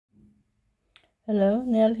Hello,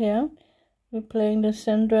 Nell here. We're playing the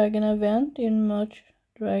Zen Dragon event in Merge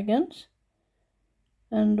Dragons.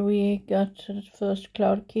 And we got the first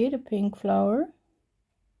cloud key, the pink flower.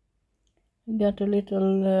 We got a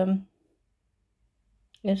little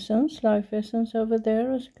essence, life essence over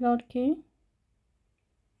there as a cloud key.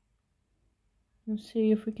 Let's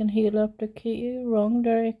see if we can heal up the key, wrong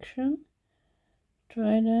direction.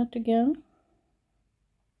 Try that again.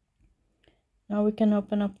 Now we can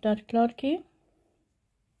open up that cloud key.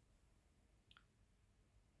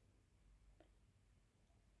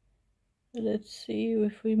 Let's see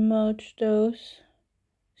if we merge those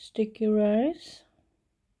sticky rice.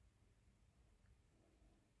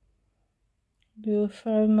 Do a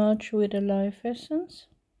 5 merge with a life essence.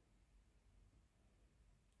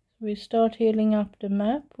 We start healing up the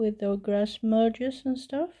map with the grass merges and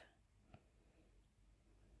stuff.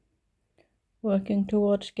 Working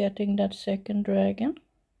towards getting that second dragon.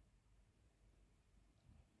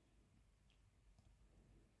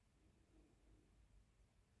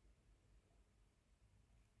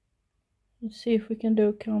 Let's see if we can do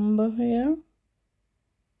a combo here.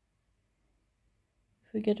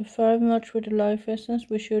 If we get a 5 merge with the life essence,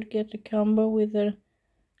 we should get the combo with the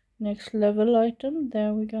next level item.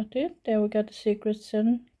 There we got it. There we got the secret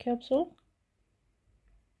Zen capsule.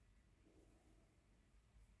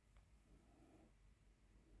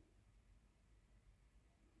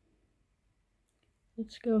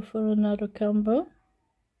 Let's go for another combo.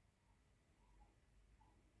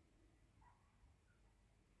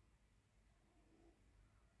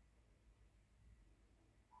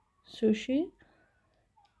 Sushi.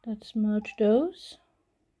 Let's merge those.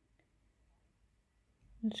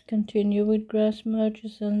 Let's continue with grass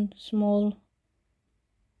merges and small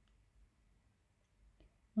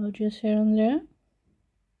merges here and there.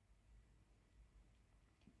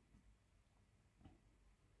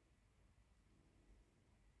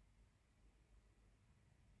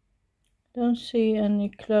 Don't see any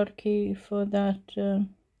cloud key for that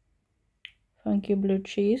funky blue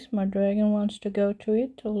cheese. My dragon wants to go to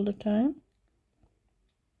it all the time.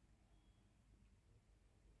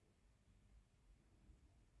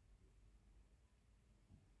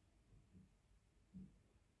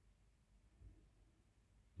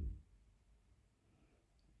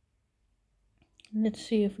 Let's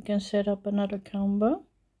see if we can set up another combo.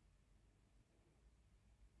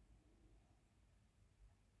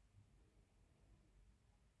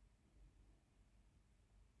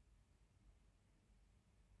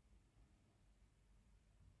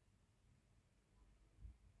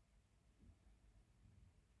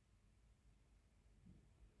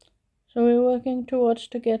 So we're working towards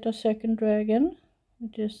to get a second dragon,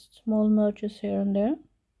 with just small merges here and there.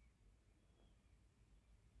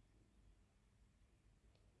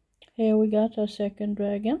 Here we got our second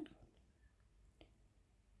dragon.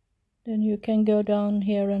 Then you can go down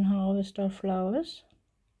here and harvest our flowers.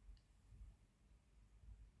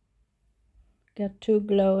 Got 2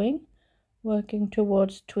 glowing, working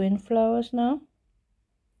towards twin flowers now.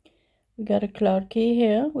 We got a cloud key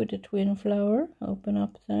here with a twin flower. Open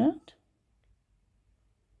up that.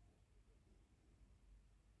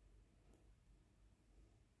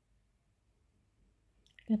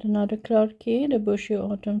 Get another cloud key, the bushy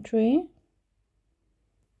autumn tree.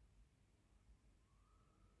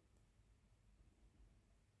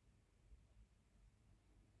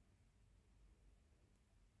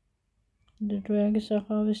 The dragons are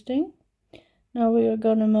harvesting. Now we are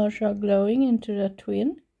gonna merge our glowing into the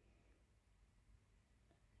twin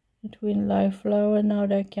life flower. Now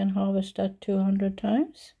they can harvest that 200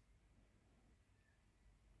 times.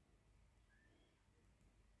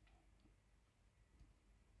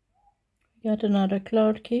 We got another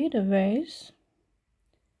cloud key, the vase.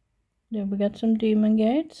 Then we got some demon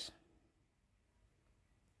gates.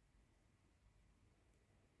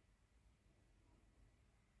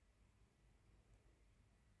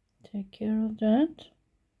 Take care of that.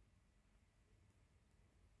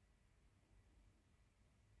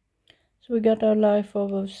 So we got our life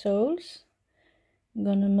of souls. I'm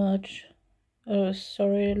gonna merge,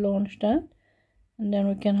 launch that. And then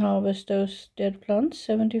we can harvest those dead plants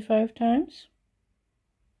 75 times.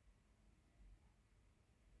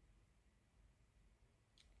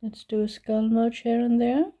 Let's do a skull merge here and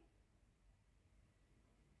there.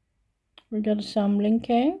 We got a Sumbling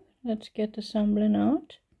cave. Let's get the Sumbling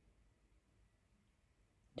out.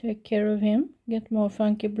 Take care of him. Get more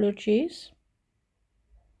funky blue cheese.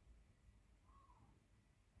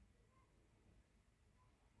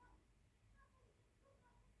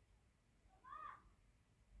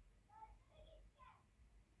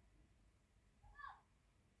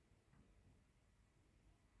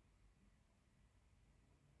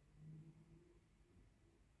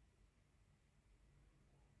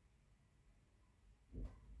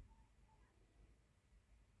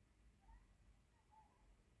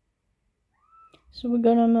 So we're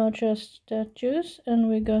gonna merge our statues, and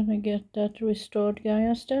we're gonna get that restored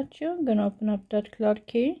Gaia statue. I'm gonna open up that cloud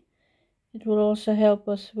key. It will also help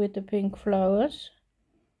us with the pink flowers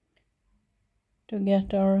to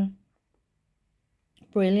get our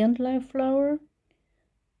brilliant life flower,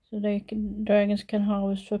 so dragons can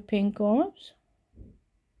harvest for pink orbs.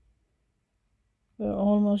 We're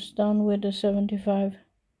almost done with the 75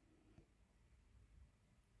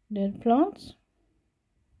 dead plants.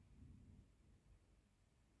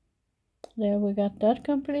 There, we got that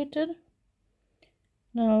completed.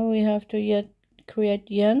 Now we have to create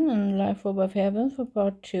Yen and Life Orb of Heaven for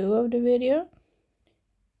part 2 of the video.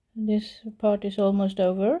 This part is almost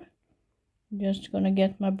over. I'm just gonna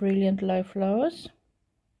get my brilliant life flowers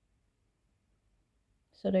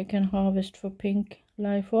so they can harvest for pink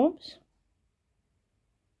life orbs.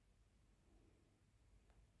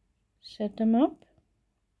 Set them up.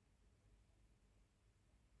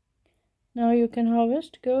 Now you can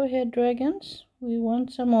harvest. Go ahead, dragons. We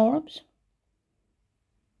want some orbs.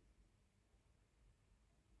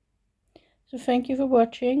 So thank you for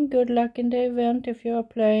watching. Good luck in the event if you are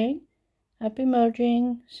playing. Happy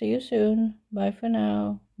merging. See you soon. Bye for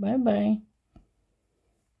now. Bye bye.